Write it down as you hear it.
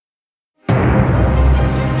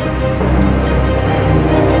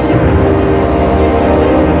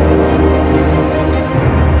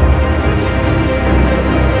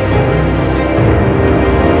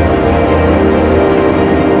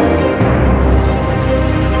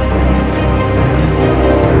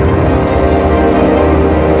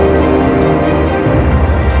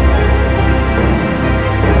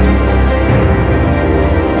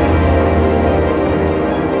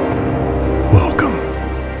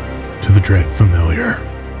Dread Familiar.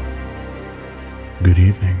 Good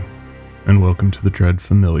evening, and welcome to the Dread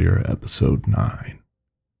Familiar, Episode 9.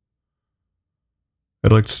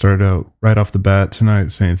 I'd like to start out right off the bat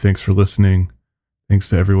tonight saying thanks for listening. Thanks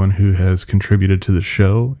to everyone who has contributed to the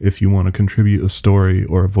show. If you want to contribute a story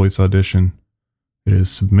or a voice audition, it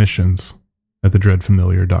is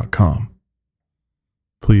submissions@thedreadfamiliar.com.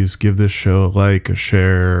 Please give this show a like, a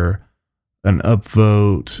share, an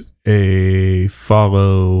upvote, a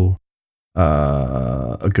follow,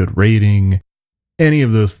 a good rating. Any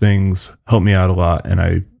of those things help me out a lot, and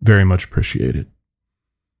I very much appreciate it.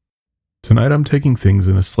 Tonight I'm taking things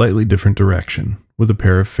in a slightly different direction with a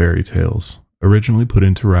pair of fairy tales originally put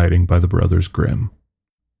into writing by the Brothers Grimm.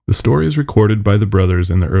 The stories recorded by the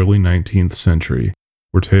brothers in the early 19th century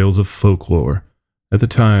were tales of folklore, at the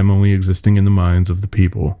time only existing in the minds of the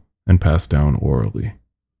people and passed down orally.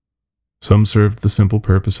 Some served the simple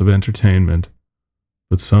purpose of entertainment,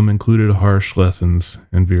 but some included harsh lessons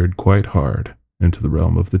and veered quite hard into the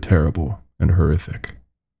realm of the terrible and horrific.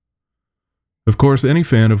 Of course, any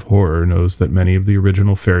fan of horror knows that many of the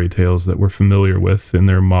original fairy tales that we're familiar with in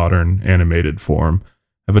their modern animated form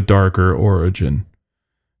have a darker origin.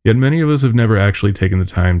 Yet many of us have never actually taken the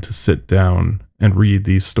time to sit down and read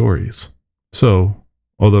these stories. So,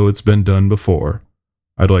 although it's been done before,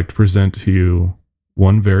 I'd like to present to you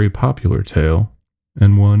one very popular tale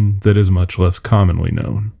and one that is much less commonly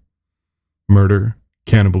known. Murder,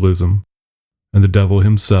 cannibalism, and the devil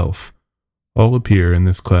himself all appear in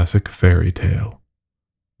this classic fairy tale,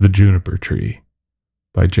 The Juniper Tree,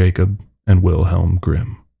 by Jacob and Wilhelm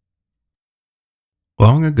Grimm.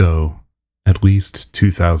 Long ago, at least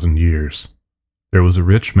 2,000 years, there was a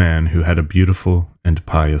rich man who had a beautiful and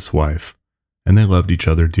pious wife, and they loved each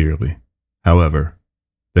other dearly. However,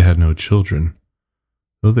 they had no children,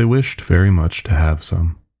 though they wished very much to have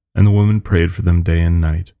some, and the woman prayed for them day and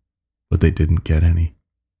night, but they didn't get any,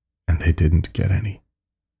 and they didn't get any.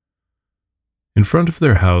 In front of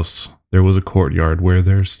their house, there was a courtyard where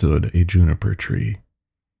there stood a juniper tree.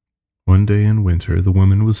 One day in winter, the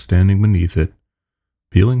woman was standing beneath it,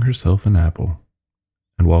 peeling herself an apple,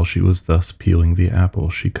 and while she was thus peeling the apple,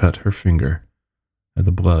 she cut her finger, and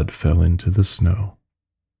the blood fell into the snow.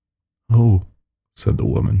 "Oh," said the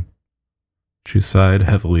woman. She sighed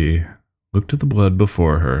heavily, looked at the blood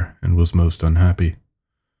before her, and was most unhappy.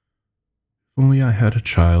 "If only I had a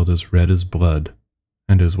child as red as blood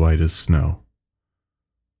and as white as snow."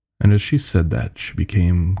 And as she said that, she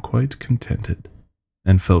became quite contented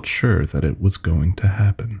and felt sure that it was going to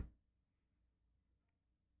happen.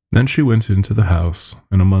 Then she went into the house,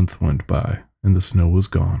 and a month went by, and the snow was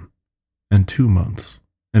gone, and 2 months,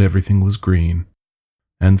 and everything was green,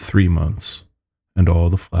 and 3 months, and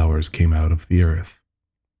all the flowers came out of the earth,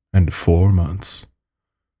 and 4 months,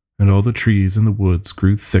 and all the trees in the woods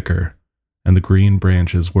grew thicker, and the green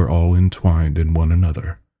branches were all entwined in one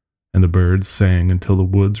another, and the birds sang until the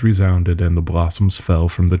woods resounded and the blossoms fell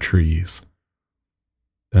from the trees.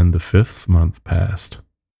 Then the 5th month passed,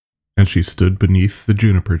 and she stood beneath the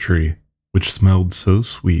juniper tree, which smelled so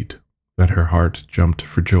sweet that her heart jumped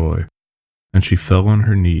for joy, and she fell on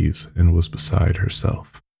her knees and was beside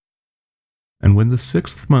herself. And when the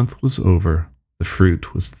 6th month was over, the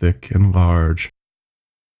fruit was thick and large,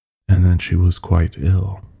 and then she was quite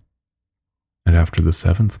ill. And after the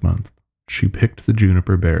 7th month, she picked the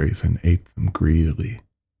juniper berries and ate them greedily.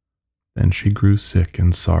 Then she grew sick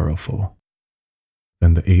and sorrowful.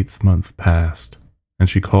 Then the 8th month passed, and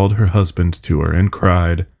she called her husband to her and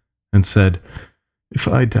cried, and said, "If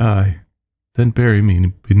I die, then bury me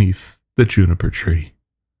beneath the juniper tree."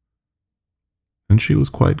 And she was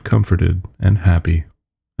quite comforted and happy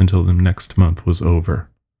until the next month was over.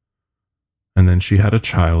 And then she had a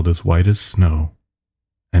child as white as snow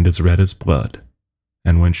and as red as blood,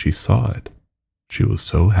 and when she saw it, she was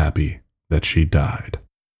so happy that she died.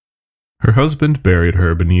 Her husband buried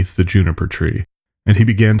her beneath the juniper tree, and he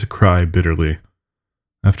began to cry bitterly.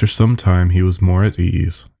 After some time he was more at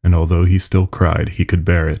ease, and although he still cried, he could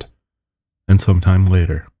bear it. And some time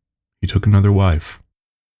later, he took another wife.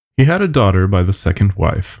 He had a daughter by the second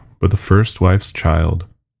wife, but the first wife's child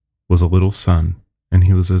was a little son, and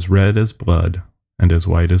he was as red as blood and as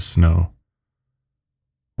white as snow.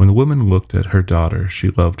 When the woman looked at her daughter,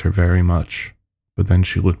 she loved her very much, but then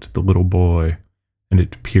she looked at the little boy, and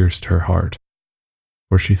it pierced her heart,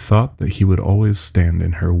 for she thought that he would always stand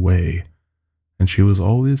in her way, and she was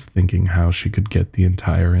always thinking how she could get the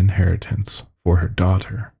entire inheritance for her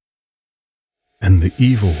daughter. And the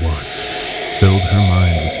evil one filled her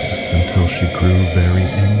mind with this until she grew very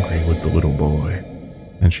angry with the little boy,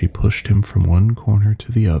 and she pushed him from one corner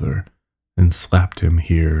to the other, and slapped him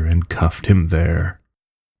here and cuffed him there.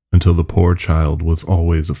 until the poor child was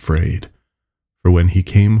always afraid, for when he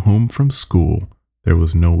came home from school, there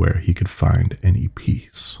was nowhere he could find any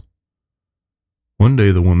peace. One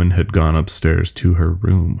day the woman had gone upstairs to her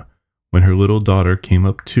room, when her little daughter came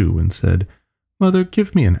up too and said, "Mother,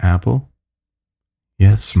 give me an apple."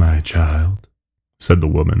 "Yes, my child," said the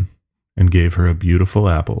woman, and gave her a beautiful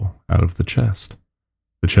apple out of the chest.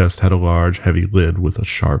 The chest had a large, heavy lid with a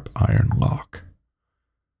sharp iron lock.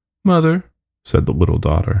 "Mother," said the little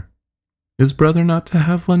daughter, "is brother not to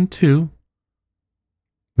have one too?"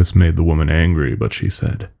 This made the woman angry, but she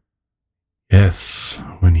said, "Yes,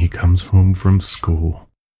 when he comes home from school."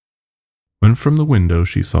 When from the window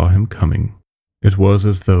she saw him coming, it was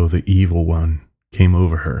as though the evil one came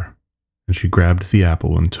over her, and she grabbed the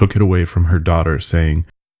apple and took it away from her daughter, saying,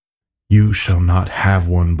 "You shall not have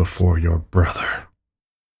one before your brother."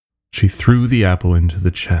 She threw the apple into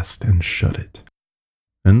the chest and shut it.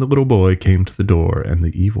 Then the little boy came to the door, and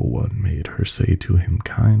the evil one made her say to him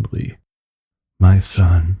kindly, "My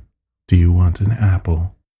son, do you want an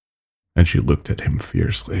apple?" And she looked at him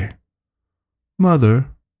fiercely. "Mother,"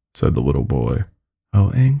 said the little boy,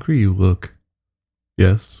 "how angry you look."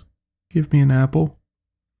 "Yes, give me an apple."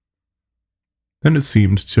 Then it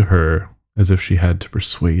seemed to her as if she had to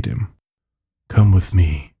persuade him. "Come with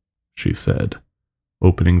me," she said,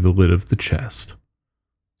 opening the lid of the chest.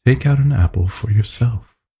 "Take out an apple for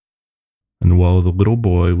yourself." And while the little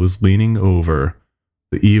boy was leaning over,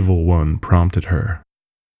 the evil one prompted her.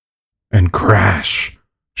 And crash!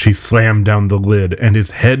 She slammed down the lid, and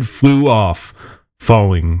his head flew off,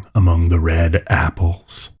 falling among the red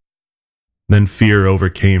apples. Then fear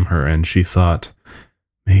overcame her, and she thought,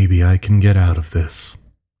 "Maybe I can get out of this."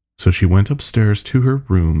 So she went upstairs to her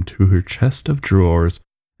room, to her chest of drawers,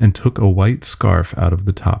 and took a white scarf out of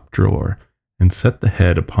the top drawer, and set the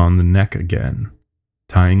head upon the neck again,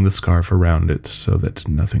 tying the scarf around it so that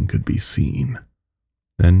nothing could be seen.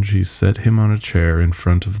 Then she set him on a chair in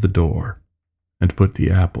front of the door, and put the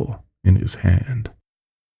apple in his hand.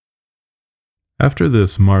 After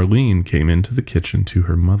this, Marlene came into the kitchen to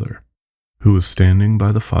her mother, who was standing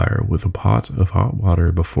by the fire with a pot of hot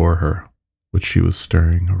water before her, which she was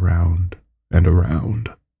stirring around and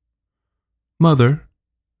around. "Mother,"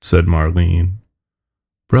 said Marlene,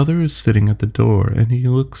 "brother is sitting at the door, and he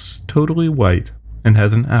looks totally white and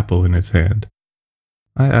has an apple in his hand.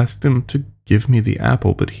 I asked him to give me the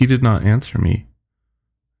apple, but he did not answer me.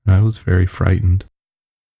 I was very frightened."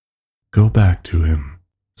 "Go back to him,"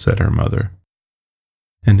 said her mother,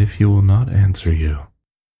 "and if he will not answer you,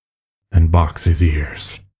 then box his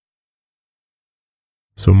ears."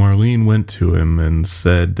 So Marlene went to him and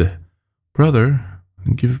said, "Brother,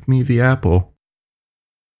 give me the apple."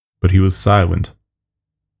 But he was silent,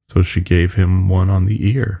 so she gave him one on the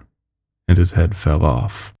ear, and his head fell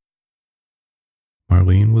off.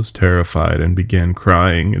 Marlene was terrified and began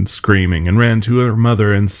crying and screaming, and ran to her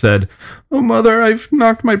mother and said, "Oh, mother, I've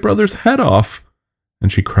knocked my brother's head off." And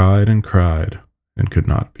she cried and could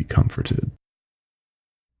not be comforted.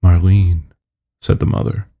 "Marlene," said the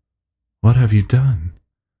mother, "what have you done?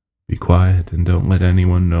 Be quiet and don't let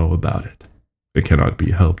anyone know about it. It cannot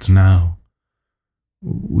be helped now.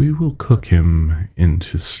 We will cook him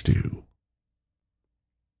into stew."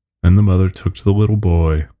 Then the mother took the little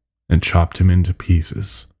boy and chopped him into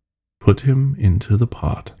pieces, put him into the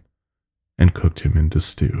pot, and cooked him into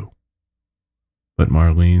stew. But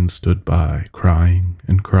Marlene stood by, crying,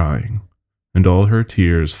 and all her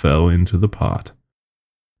tears fell into the pot,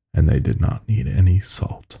 and they did not need any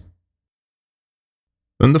salt.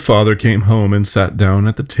 Then the father came home and sat down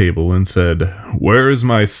at the table and said, "Where is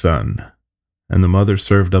my son?" And the mother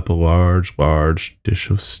served up a large dish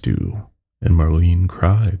of stew, and Marlene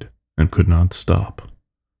cried and could not stop.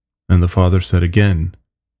 And the father said again,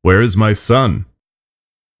 "Where is my son?"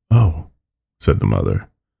 "Oh," said the mother,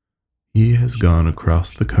 "he has gone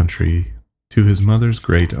across the country to his mother's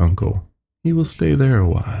great uncle. He will stay there a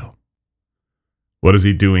while." "What is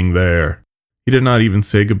he doing there? He did not even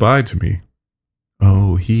say goodbye to me."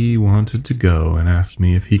 "Oh, he wanted to go and asked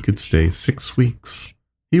me if he could stay 6 weeks.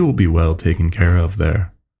 He will be well taken care of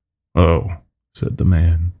there." "Oh," said the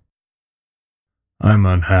man, "I'm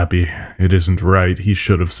unhappy. It isn't right. He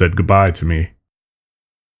should have said goodbye to me."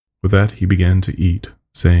 With that he began to eat,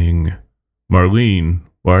 saying, "Marlene,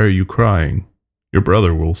 why are you crying? Your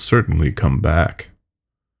brother will certainly come back."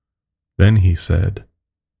 Then he said,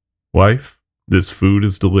 "Wife, this food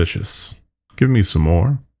is delicious. Give me some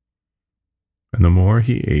more." And the more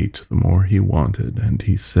he ate, the more he wanted, and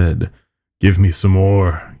he said, "Give me some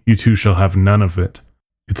more. You two shall have none of it.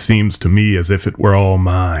 It seems to me as if it were all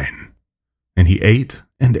mine." And he ate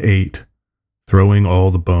and ate, throwing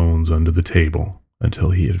all the bones under the table,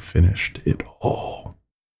 until he had finished it all.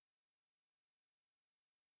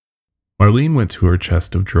 Marlene went to her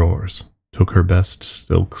chest of drawers, took her best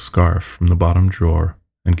silk scarf from the bottom drawer,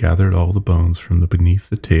 and gathered all the bones from beneath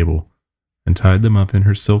the table, and tied them up in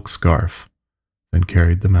her silk scarf, then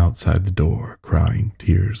carried them outside the door, crying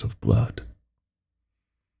tears of blood.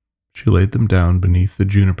 She laid them down beneath the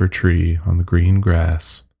juniper tree on the green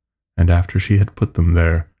grass, and after she had put them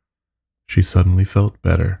there, she suddenly felt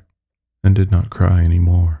better and did not cry any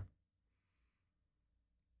more.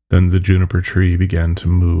 Then the juniper tree began to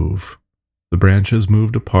move. The branches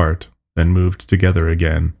moved apart, then moved together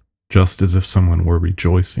again, just as if someone were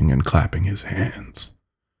rejoicing and clapping his hands.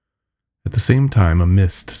 At the same time, a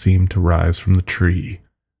mist seemed to rise from the tree,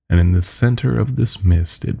 and in the center of this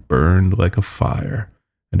mist it burned like a fire,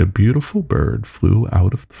 and a beautiful bird flew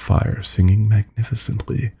out of the fire singing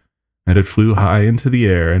magnificently, and it flew high into the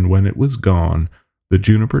air, and when it was gone, the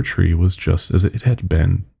juniper tree was just as it had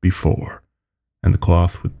been before, and the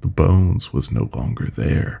cloth with the bones was no longer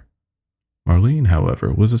there. Marlene,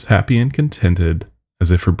 however, was as happy and contented as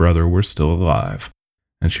if her brother were still alive,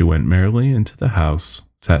 and she went merrily into the house,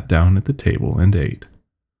 sat down at the table, and ate.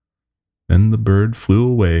 Then the bird flew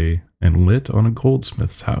away and lit on a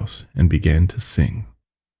goldsmith's house and began to sing.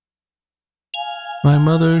 My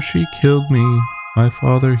mother, she killed me. My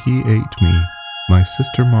father, he ate me. My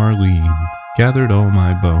sister Marlene gathered all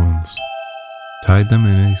my bones, tied them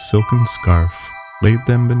in a silken scarf, laid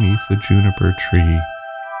them beneath the juniper tree.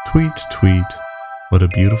 Tweet, tweet, what a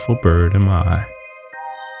beautiful bird am I.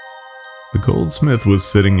 The goldsmith was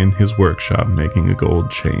sitting in his workshop making a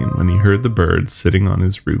gold chain when he heard the bird sitting on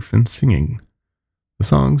his roof and singing. The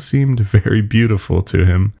song seemed very beautiful to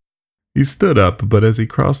him. He stood up, but as he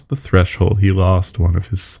crossed the threshold, he lost one of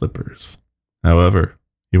his slippers. However,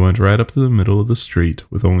 he went right up to the middle of the street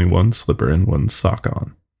with only one slipper and one sock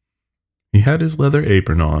on. He had his leather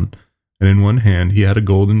apron on, and in one hand he had a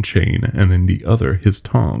golden chain, and in the other his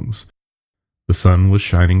tongs. The sun was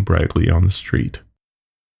shining brightly on the street.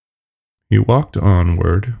 He walked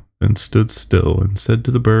onward, then stood still and said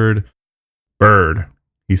to the bird, Bird,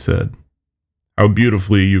 he said, how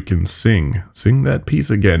beautifully you can sing. Sing that piece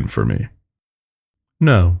again for me.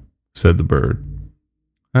 No, said the bird.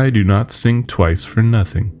 I do not sing twice for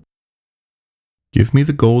nothing. Give me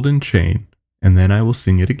the golden chain, and then I will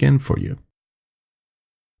sing it again for you.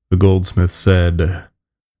 The goldsmith said,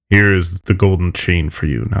 Here is the golden chain for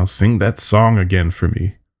you. Now sing that song again for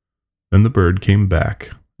me. Then the bird came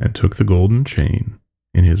back and took the golden chain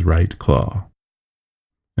in his right claw,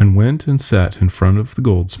 and went and sat in front of the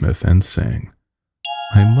goldsmith and sang.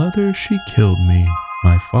 My mother, she killed me.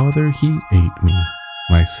 My father, he ate me.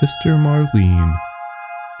 My sister Marlene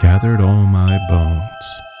gathered all my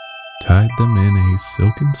bones, tied them in a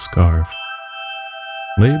silken scarf,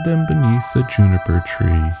 laid them beneath a juniper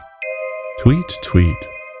tree. Tweet, tweet,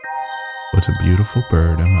 what a beautiful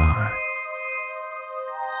bird am I.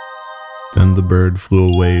 Then the bird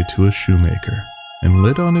flew away to a shoemaker and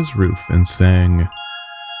lit on his roof and sang,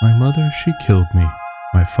 My mother, she killed me.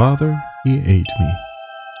 My father, he ate me.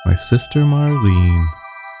 My sister Marlene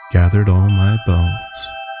gathered all my bones,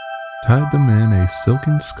 tied them in a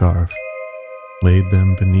silken scarf, laid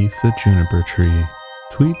them beneath the juniper tree.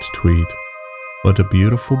 Tweet, tweet, what a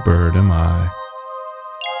beautiful bird am I.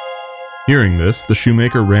 Hearing this, the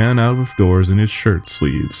shoemaker ran out of doors in his shirt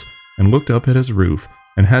sleeves and looked up at his roof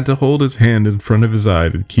and had to hold his hand in front of his eye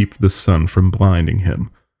to keep the sun from blinding him.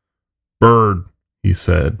 Bird, he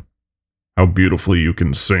said, how beautifully you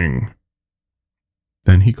can sing.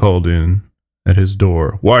 Then he called in at his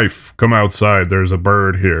door, Wife, come outside, there's a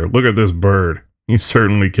bird here. Look at this bird. He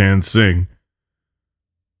certainly can sing.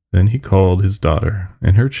 Then he called his daughter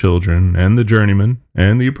and her children and the journeyman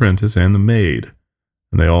and the apprentice and the maid,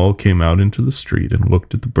 and they all came out into the street and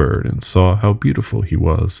looked at the bird and saw how beautiful he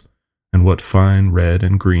was, and what fine red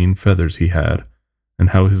and green feathers he had, and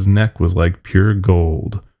how his neck was like pure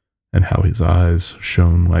gold, and how his eyes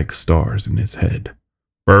shone like stars in his head.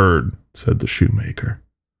 Bird, said the shoemaker,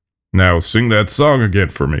 now sing that song again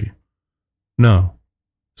for me. No,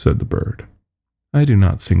 said the bird, I do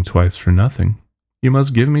not sing twice for nothing. You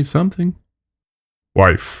must give me something.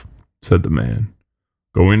 Wife, said the man,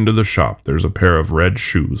 go into the shop. There's a pair of red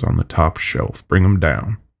shoes on the top shelf. Bring 'em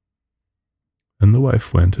down. And the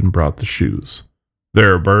wife went and brought the shoes.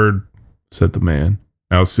 There, bird, said the man,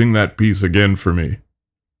 now sing that piece again for me.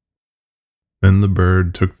 Then the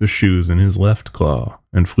bird took the shoes in his left claw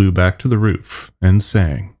and flew back to the roof and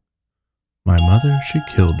sang, My mother, she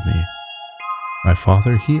killed me. My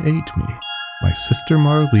father, he ate me. My sister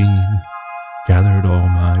Marlene gathered all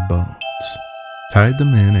my bones, tied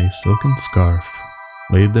them in a silken scarf,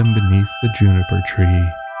 laid them beneath the juniper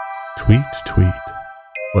tree. Tweet, tweet,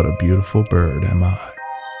 what a beautiful bird am I.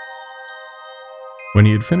 When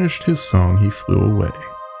he had finished his song, he flew away.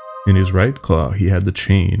 In his right claw he had the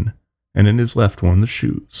chain, and in his left one the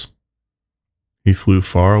shoes. He flew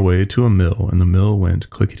far away to a mill, and the mill went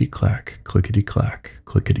clickety-clack, clickety-clack,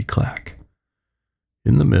 clickety-clack.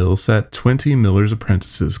 In the mill sat 20 millers'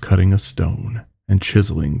 apprentices cutting a stone, and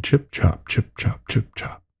chiseling chip-chop, chip-chop,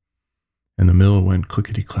 chip-chop. And the mill went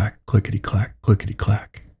clickety-clack, clickety-clack,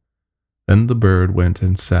 clickety-clack. Then the bird went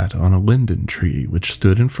and sat on a linden tree which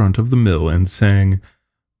stood in front of the mill and sang,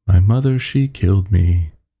 "My mother, she killed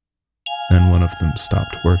me." Then one of them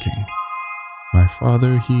stopped working. "My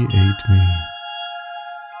father, he ate me."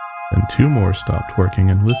 Then 2 more stopped working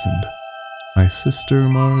and listened. "My sister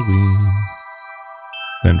Marlene."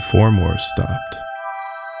 Then 4 more stopped,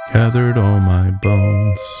 gathered all my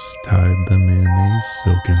bones, tied them in a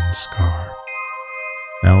silken scarf.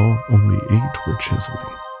 Now only 8 were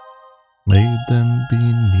chiseling, laid them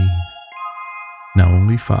beneath. Now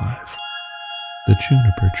only 5, the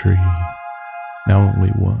juniper tree. Now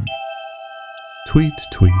only 1. Tweet,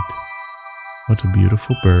 tweet, what a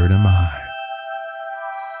beautiful bird am I.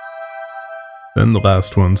 Then the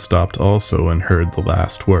last one stopped also and heard the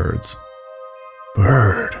last words.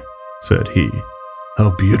 "Bird," said he,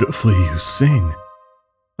 "how beautifully you sing.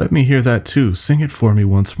 Let me hear that too. Sing it for me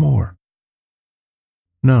once more."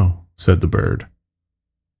 "No," said the bird,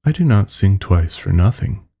 "I do not sing twice for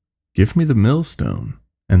nothing. Give me the millstone,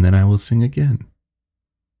 and then I will sing again."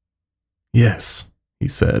 "Yes," he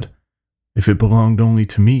said, "if it belonged only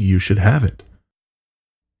to me, you should have it."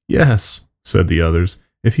 "Yes," said the others,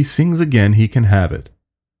 "if he sings again, he can have it."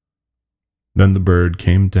 Then the bird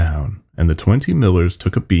came down, and the 20 millers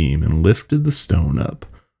took a beam and lifted the stone up.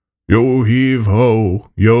 "Yo heave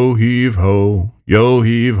ho, yo heave ho, yo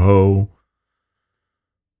heave ho."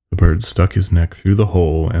 The bird stuck his neck through the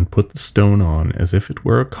hole and put the stone on as if it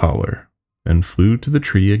were a collar, then flew to the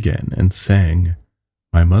tree again and sang,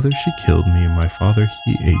 "My mother, she killed me, my father,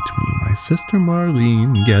 he ate me, my sister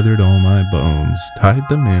Marlene gathered all my bones, tied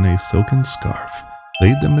them in a silken scarf,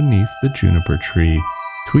 laid them beneath the juniper tree.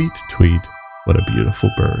 Tweet, tweet, what a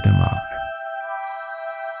beautiful bird am I."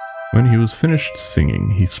 When he was finished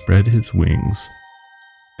singing, he spread his wings,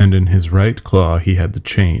 and in his right claw he had the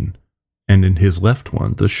chain, and in his left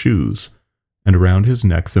one the shoes, and around his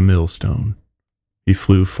neck the millstone. He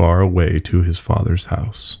flew far away to his father's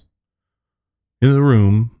house. In the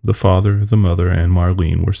room, the father, the mother, and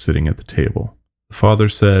Marlene were sitting at the table. The father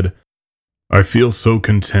said, "I feel so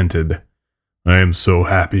contented. I am so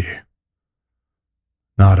happy."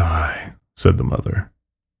 "Not I," said the mother.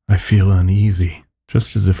 "I feel uneasy,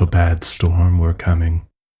 just as if a bad storm were coming."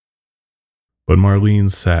 But Marlene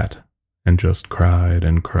sat and just cried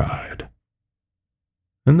and cried.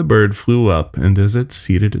 Then the bird flew up, and as it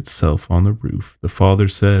seated itself on the roof, the father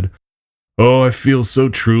said, "Oh, I feel so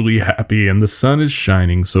truly happy, and the sun is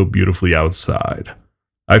shining so beautifully outside.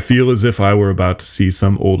 I feel as if I were about to see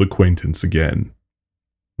some old acquaintance again."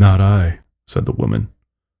 "Not I," said the woman.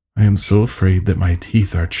 "I am so afraid that my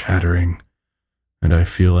teeth are chattering, and I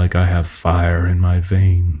feel like I have fire in my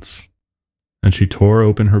veins." And she tore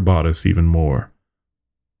open her bodice even more.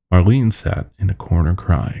 Marlene sat in a corner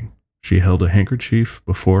crying. She held a handkerchief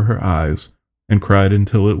before her eyes and cried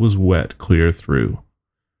until it was wet clear through.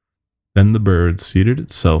 Then the bird seated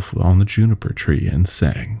itself on the juniper tree and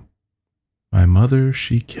sang, "My mother,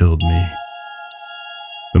 she killed me."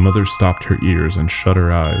 The mother stopped her ears and shut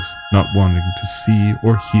her eyes, not wanting to see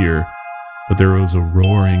or hear, but there was a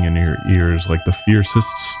roaring in her ears like the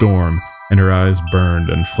fiercest storm, and her eyes burned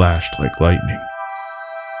and flashed like lightning.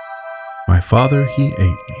 "My father, he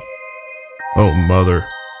ate me." "Oh, mother,"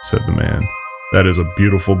 said the man, "that is a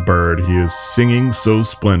beautiful bird. He is singing so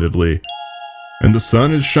splendidly, and the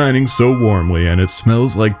sun is shining so warmly, and it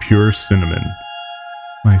smells like pure cinnamon."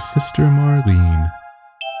 "My sister Marlene."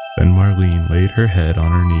 Then Marlene laid her head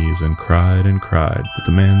on her knees and cried, but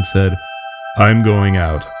the man said, "I'm going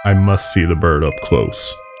out. I must see the bird up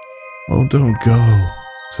close." "Oh, don't go,"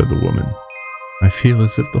 said the woman. "I feel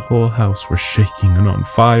as if the whole house were shaking and on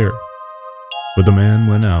fire." But the man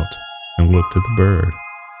went out and looked at the bird.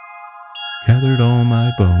 "Gathered all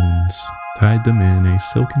my bones, tied them in a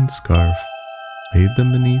silken scarf, laid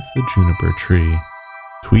them beneath the juniper tree.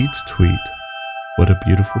 Tweet, tweet, what a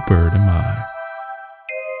beautiful bird am I."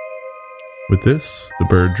 With this, the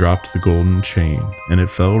bird dropped the golden chain, and it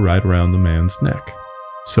fell right around the man's neck,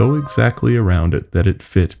 so exactly around it that it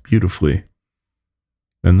fit beautifully.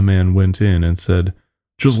 Then the man went in and said,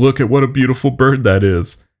 "Just look at what a beautiful bird that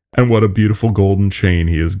is, and what a beautiful golden chain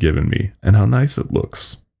he has given me, and how nice it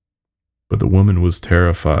looks." But the woman was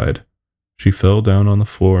terrified. She fell down on the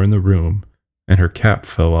floor in the room, and her cap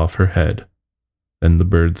fell off her head. Then the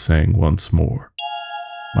bird sang once more.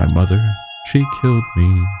 My mother, she killed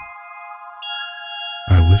me.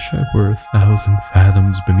 I wish I were 1,000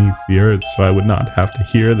 fathoms beneath the earth so I would not have to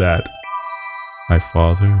hear that. My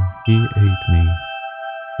father, he ate me.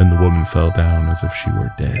 Then the woman fell down as if she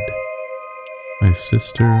were dead. My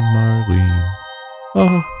sister, Marlene.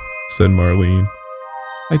 Oh, said Marlene,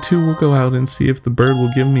 I too will go out and see if the bird will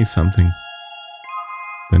give me something.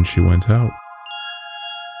 Then she went out,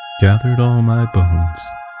 gathered all my bones,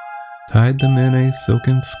 tied them in a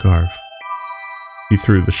silken scarf. He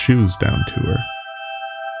threw the shoes down to her,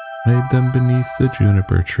 laid them beneath the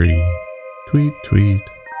juniper tree. Tweet, tweet,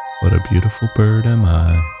 what a beautiful bird am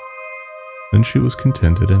I. Then she was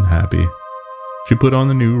contented and happy. She put on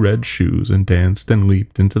the new red shoes and danced and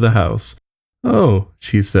leaped into the house. Oh,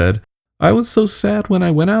 she said, I was so sad when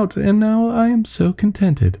I went out, and now I am so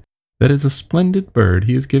contented. That is a splendid bird.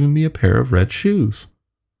 He has given me a pair of red shoes.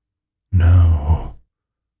 No,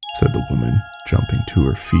 said the woman, jumping to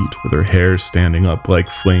her feet with her hair standing up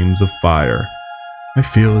like flames of fire. I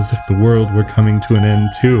feel as if the world were coming to an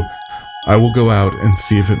end too. I will go out and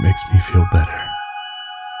see if it makes me feel better.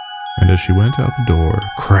 And as she went out the door,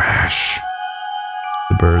 crash!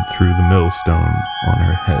 The bird threw the millstone on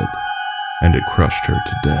her head, and it crushed her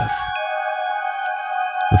to death.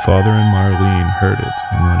 The father and Marlene heard it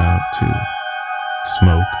and went out too.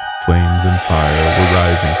 Smoke, flames, and fire were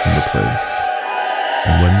rising from the place.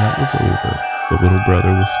 And when that was over, the little brother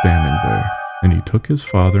was standing there, and he took his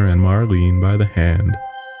father and Marlene by the hand,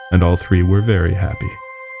 and all three were very happy.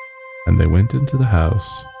 And they went into the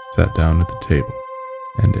house, sat down at the table,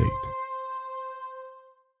 and ate.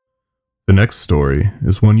 The next story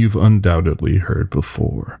is one you've undoubtedly heard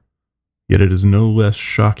before, yet it is no less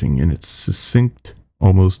shocking in its succinct,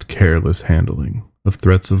 almost careless handling of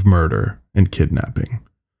threats of murder and kidnapping,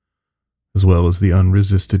 as well as the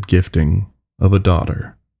unresisted gifting of a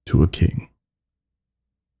daughter to a king.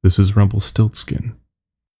 This is Rumplestiltskin.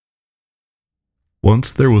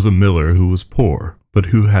 Once there was a miller who was poor, but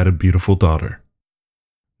who had a beautiful daughter.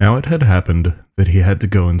 Now it had happened that he had to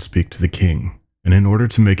go and speak to the king, and in order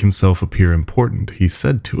to make himself appear important, he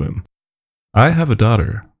said to him, I have a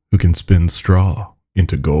daughter who can spin straw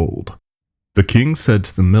into gold. The king said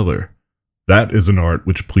to the miller, That is an art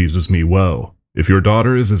which pleases me well. If your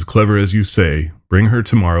daughter is as clever as you say, bring her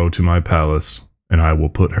tomorrow to my palace, and I will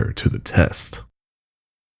put her to the test.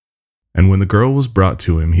 And when the girl was brought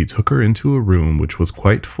to him, he took her into a room which was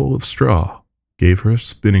quite full of straw, gave her a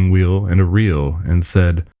spinning wheel and a reel, and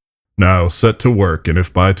said, Now set to work, and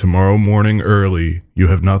if by tomorrow morning early you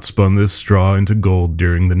have not spun this straw into gold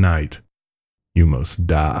during the night, you must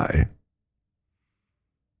die.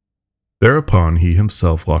 Thereupon he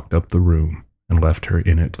himself locked up the room, and left her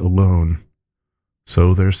in it alone.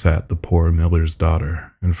 So there sat the poor miller's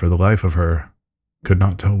daughter, and for the life of her, could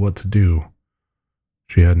not tell what to do.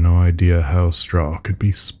 She had no idea how straw could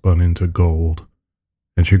be spun into gold,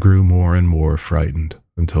 and she grew more and more frightened,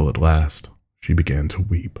 until at last she began to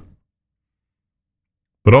weep.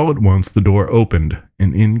 But all at once the door opened,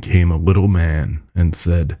 and in came a little man, and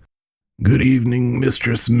said, Good evening,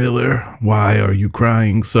 Mistress Miller. Why are you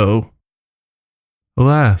crying so?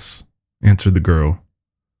 Alas, answered the girl,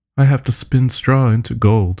 I have to spin straw into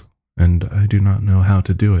gold, and I do not know how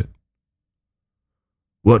to do it.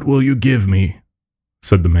 What will you give me,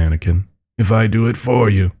 said the mannikin, if I do it for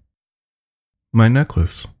you? My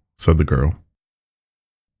necklace, said the girl.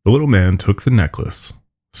 The little man took the necklace,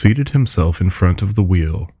 seated himself in front of the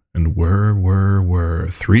wheel, and whir,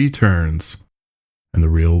 3 turns, and the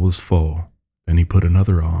reel was full. Then he put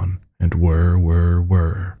another on, and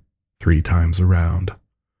whir, 3 times around.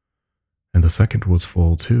 And the second was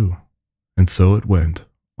full too, and so it went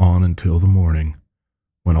on until the morning,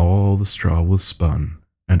 when all the straw was spun,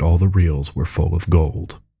 and all the reels were full of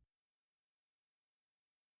gold.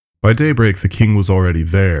 By daybreak the king was already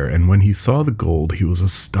there, and when he saw the gold he was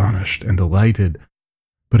astonished and delighted,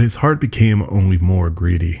 but his heart became only more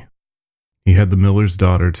greedy. He had the miller's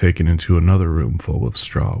daughter taken into another room full of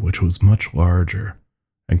straw, which was much larger,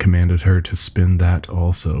 and commanded her to spin that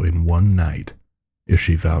also in one night, if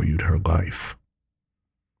she valued her life.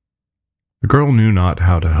 The girl knew not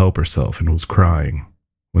how to help herself and was crying,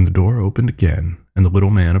 when the door opened again, and the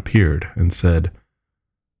little man appeared and said,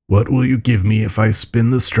 What will you give me if I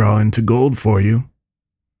spin the straw into gold for you?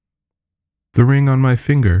 The ring on my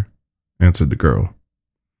finger, answered the girl.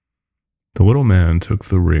 The little man took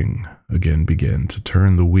the ring, again began to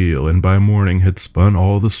turn the wheel, and by morning had spun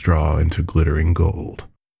all the straw into glittering gold.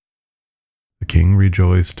 The king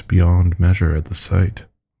rejoiced beyond measure at the sight,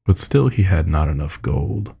 But still he had not enough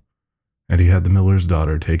gold, and he had the miller's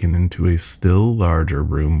daughter taken into a still larger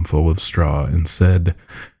room full of straw and said,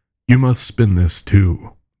 "You must spin this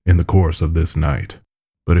too, in the course of this night,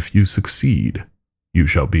 but if you succeed, you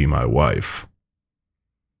shall be my wife."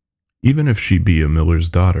 Even if she be a miller's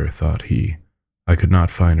daughter, thought he, I could not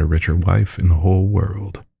find a richer wife in the whole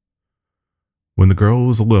world. When the girl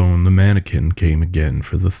was alone, the mannequin came again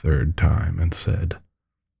for the third time and said,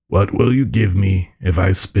 "What will you give me if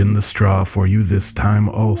I spin the straw for you this time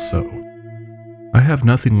also?" "I have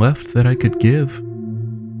nothing left that I could give,"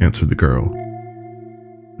 answered the girl.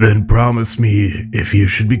 "Then promise me, if you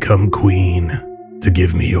should become queen, to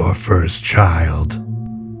give me your first child."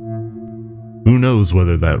 Who knows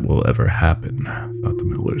whether that will ever happen, thought the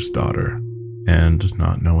miller's daughter, and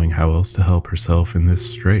not knowing how else to help herself in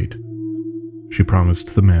this strait, she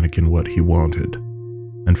promised the mannequin what he wanted,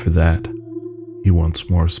 and for that, he once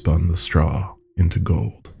more spun the straw into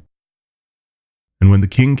gold. And when the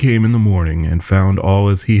king came in the morning and found all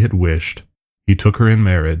as he had wished, he took her in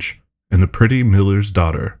marriage, and the pretty miller's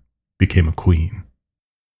daughter became a queen.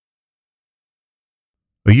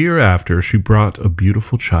 A year after, she brought a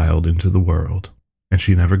beautiful child into the world, and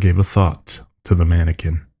she never gave a thought to the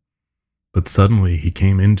mannequin. But suddenly he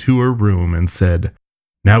came into her room and said,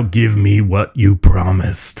 "Now give me what you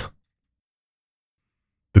promised."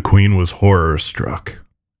 The queen was horror-struck,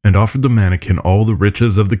 and offered the mannequin all the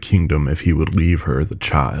riches of the kingdom if he would leave her the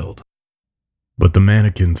child. But the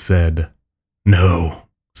mannequin said, "No,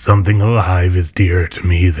 something alive is dearer to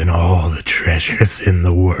me than all the treasures in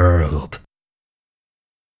the world."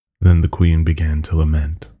 Then the queen began to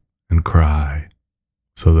lament and cry,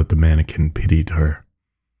 so that the mannequin pitied her.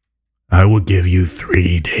 "I will give you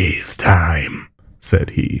 3 days' time,"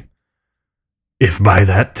 said he. "If by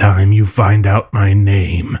that time you find out my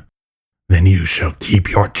name, then you shall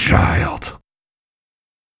keep your child."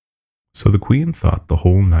 So the queen thought the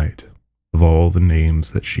whole night of all the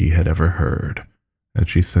names that she had ever heard, and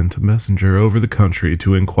she sent a messenger over the country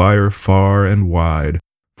to inquire far and wide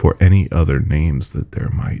for any other names that there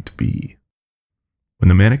might be. When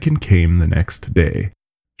the mannequin came the next day,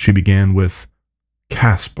 she began with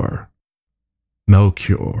Caspar,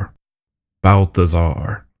 Melchior,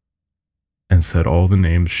 Balthazar, and said all the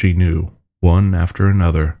names she knew, one after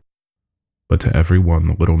another. But to every one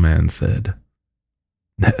the little man said,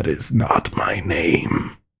 "That is not my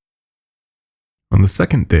name." On the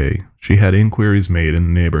second day, she had inquiries made in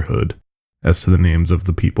the neighborhood as to the names of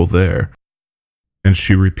the people there, and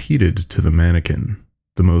she repeated to the mannequin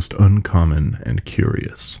the most uncommon and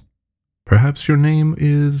curious. "Perhaps your name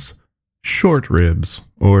is Short Ribs,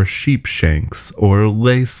 or Sheepshanks, or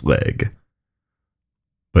Lace Leg."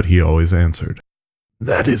 But he always answered,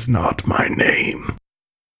 "That is not my name."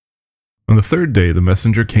 On the third day, the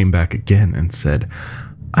messenger came back again and said,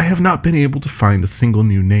 "I have not been able to find a single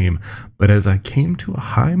new name, but as I came to a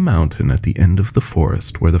high mountain at the end of the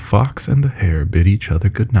forest where the fox and the hare bid each other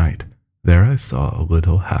good night, there I saw a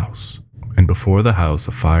little house, and before the house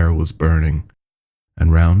a fire was burning,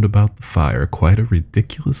 and round about the fire quite a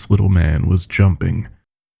ridiculous little man was jumping.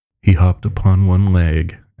 He hopped upon one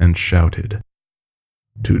leg and shouted,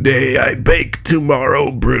 'Today I bake,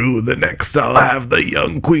 tomorrow brew, the next I'll have the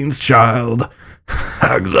young queen's child.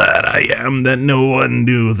 How glad I am that no one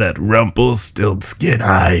knew that Rumplestiltskin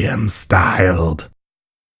I am styled.'"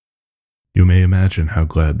 You may imagine how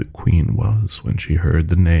glad the queen was when she heard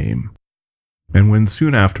the name. And when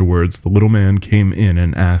soon afterwards the little man came in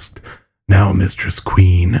and asked, "Now, Mistress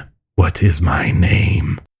Queen, what is my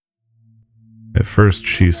name?" At first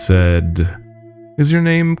she said, "Is your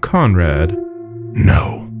name Conrad?"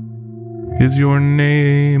 "No." "Is your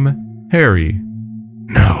name Harry?"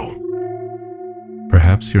 "No."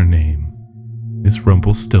 "Perhaps your name is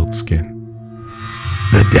Rumplestiltskin."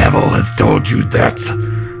 "The devil has told you that!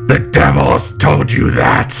 The devil has told you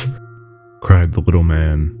that!" cried the little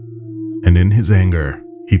man, and in his anger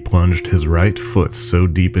he plunged his right foot so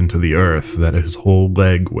deep into the earth that his whole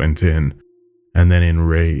leg went in, and then in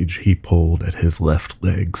rage he pulled at his left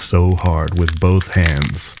leg so hard with both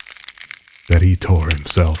hands that he tore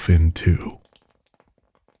himself in two.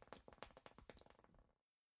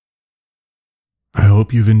 I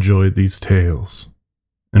hope you've enjoyed these tales,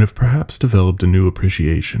 and have perhaps developed a new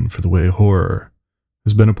appreciation for the way horror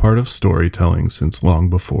has been a part of storytelling since long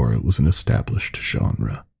before it was an established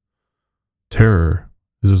genre. Terror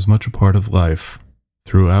is as much a part of life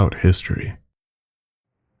throughout history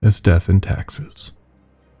as death and taxes.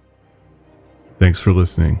 Thanks for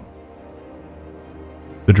listening.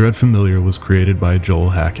 The Dread Familiar was created by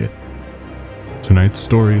Joel Hackett. Tonight's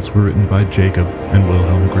stories were written by Jacob and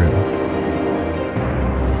Wilhelm Grimm.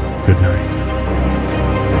 Good night.